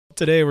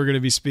Today we're going to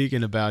be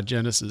speaking about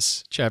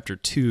Genesis chapter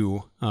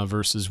 2,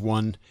 verses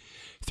 1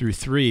 through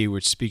 3,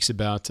 which speaks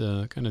about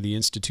kind of the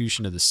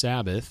institution of the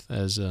Sabbath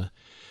as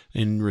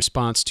in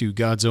response to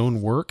God's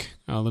own work.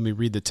 Let me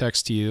read the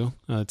text to you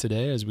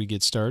today as we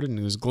get started, and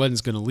as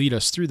Glen's going to lead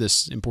us through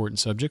this important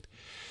subject.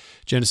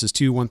 Genesis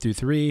 2, 1 through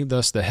 3,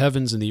 "Thus the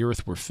heavens and the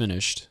earth were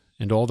finished,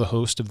 and all the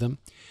host of them.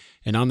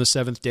 And on the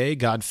seventh day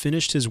God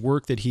finished his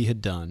work that he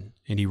had done,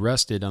 and he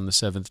rested on the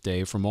seventh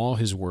day from all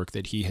his work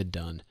that he had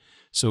done.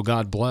 So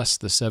God blessed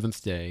the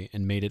seventh day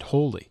and made it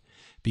holy,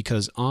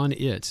 because on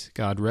it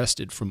God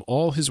rested from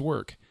all his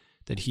work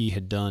that he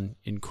had done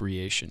in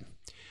creation."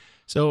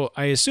 So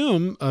I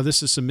assume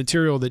this is some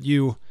material that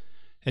you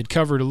had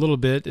covered a little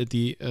bit at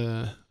the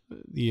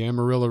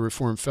Amarillo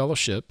Reformed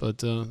Fellowship,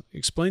 but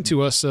explain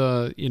to us,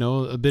 a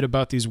bit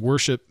about these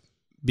worship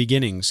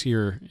beginnings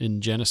here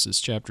in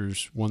Genesis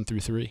chapters 1 through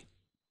 3.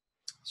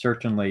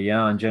 Certainly,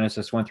 yeah. In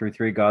Genesis 1 through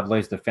 3, God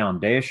lays the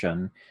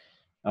foundation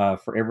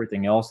for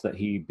everything else that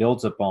he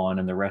builds upon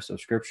in the rest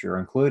of Scripture,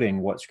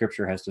 including what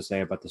Scripture has to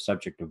say about the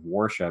subject of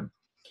worship.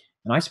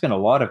 And I spent a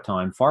lot of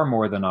time, far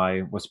more than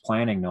I was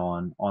planning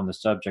on the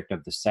subject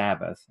of the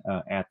Sabbath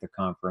at the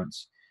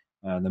conference.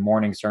 The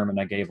morning sermon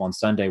I gave on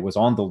Sunday was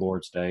on the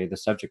Lord's Day, the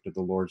subject of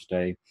the Lord's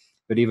Day.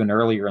 But even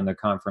earlier in the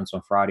conference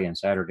on Friday and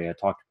Saturday, I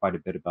talked quite a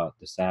bit about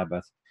the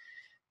Sabbath.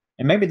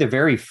 And maybe the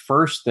very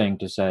first thing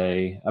to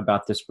say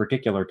about this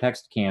particular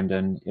text,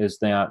 Camden, is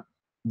that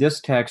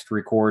this text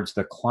records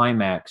the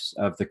climax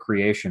of the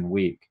creation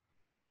week.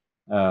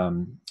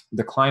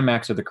 The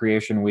climax of the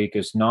creation week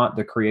is not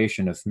the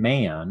creation of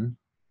man,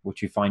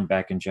 which you find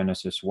back in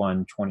Genesis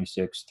 1,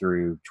 26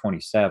 through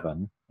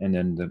 27, and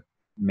then the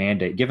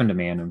mandate given to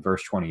man in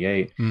verse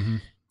 28. Mm-hmm.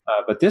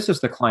 But this is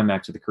the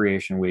climax of the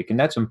creation week. And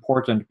that's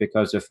important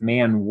because if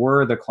man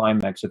were the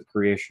climax of the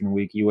creation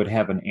week, you would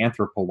have an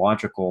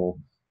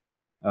anthropological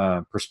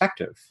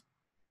perspective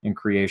in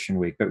creation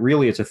week. But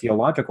really, it's a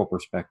theological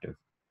perspective.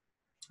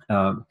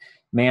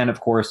 Man,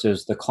 of course,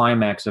 is the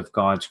climax of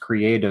God's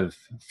creative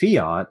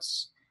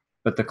fiats,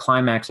 but the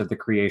climax of the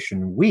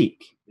creation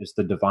week is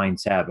the divine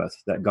Sabbath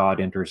that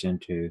God enters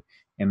into,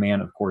 and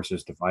man, of course,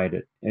 is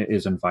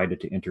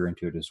invited to enter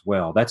into it as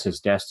well. That's his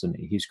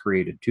destiny. He's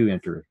created to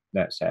enter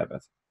that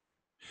Sabbath.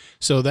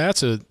 So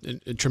that's a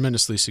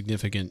tremendously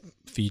significant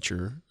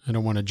feature. I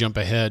don't want to jump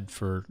ahead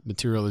for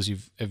material as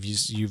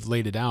you've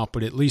laid it out,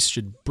 but at least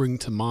should bring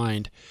to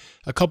mind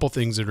a couple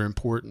things that are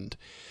important.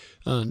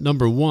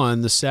 Number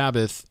one, the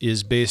Sabbath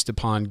is based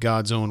upon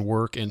God's own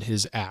work and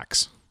his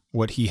acts,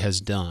 what he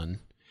has done.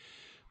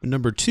 But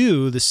number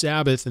two, the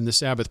Sabbath and the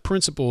Sabbath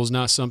principle is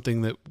not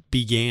something that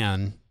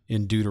began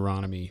in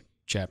Deuteronomy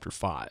chapter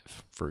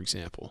 5, for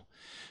example.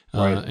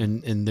 Right.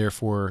 And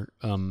therefore,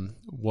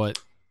 what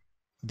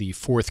the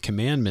fourth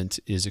commandment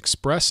is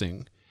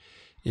expressing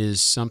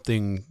is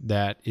something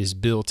that is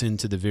built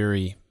into the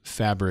very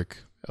fabric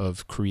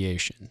of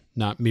creation,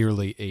 not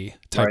merely a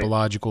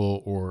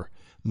typological or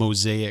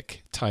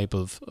Mosaic type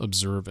of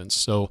observance.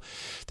 So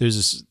the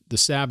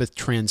Sabbath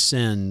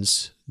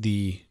transcends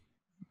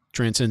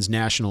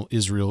national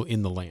Israel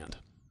in the land.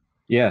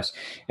 Yes,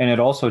 and it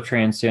also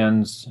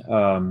transcends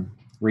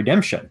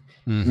redemption.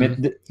 Mm-hmm. I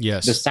mean,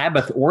 yes. The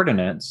Sabbath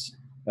ordinance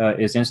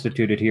is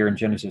instituted here in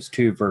Genesis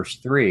 2, verse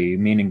 3,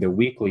 meaning the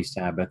weekly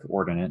Sabbath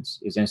ordinance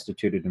is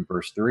instituted in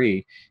verse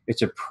 3.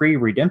 It's a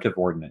pre-redemptive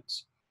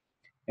ordinance.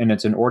 And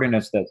it's an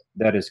ordinance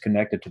that is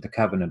connected to the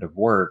covenant of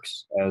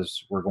works,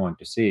 as we're going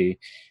to see.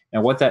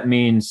 And what that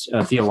means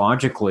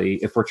theologically,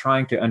 if we're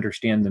trying to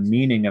understand the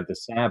meaning of the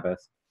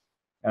Sabbath,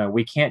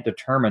 we can't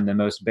determine the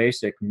most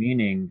basic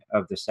meaning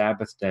of the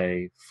Sabbath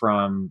day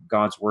from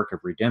God's work of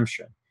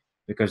redemption,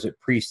 because it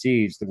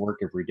precedes the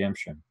work of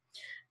redemption.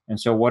 And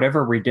so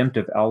whatever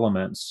redemptive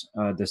elements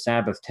the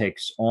Sabbath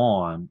takes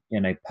on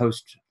in a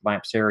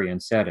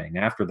post-lapsarian setting,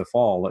 after the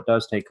fall, it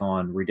does take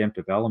on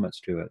redemptive elements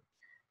to it.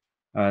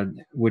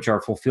 Which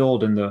are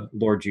fulfilled in the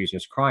Lord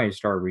Jesus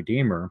Christ, our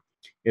Redeemer.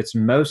 Its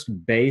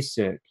most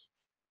basic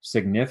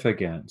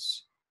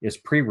significance is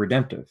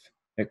pre-redemptive.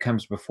 It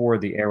comes before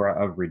the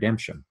era of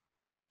redemption.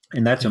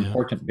 And that's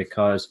important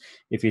because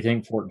if you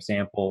think, for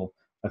example,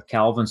 of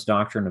Calvin's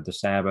doctrine of the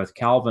Sabbath,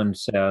 Calvin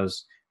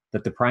says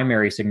that the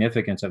primary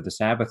significance of the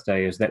Sabbath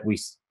day is that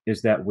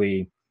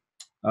we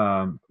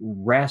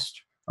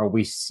rest, or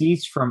we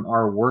cease from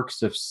our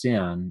works of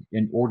sin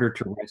in order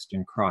to rest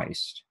in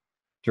Christ.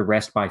 To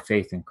rest by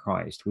faith in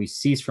Christ. We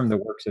cease from the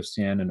works of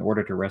sin in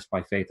order to rest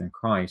by faith in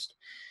Christ.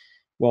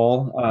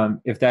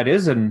 Well, if that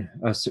is a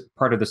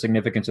part of the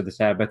significance of the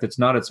Sabbath, it's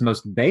not its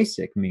most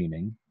basic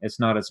meaning. It's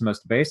not its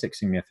most basic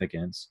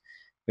significance,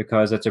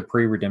 because it's a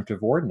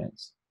pre-redemptive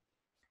ordinance.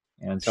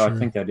 And so I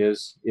think that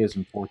is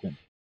important.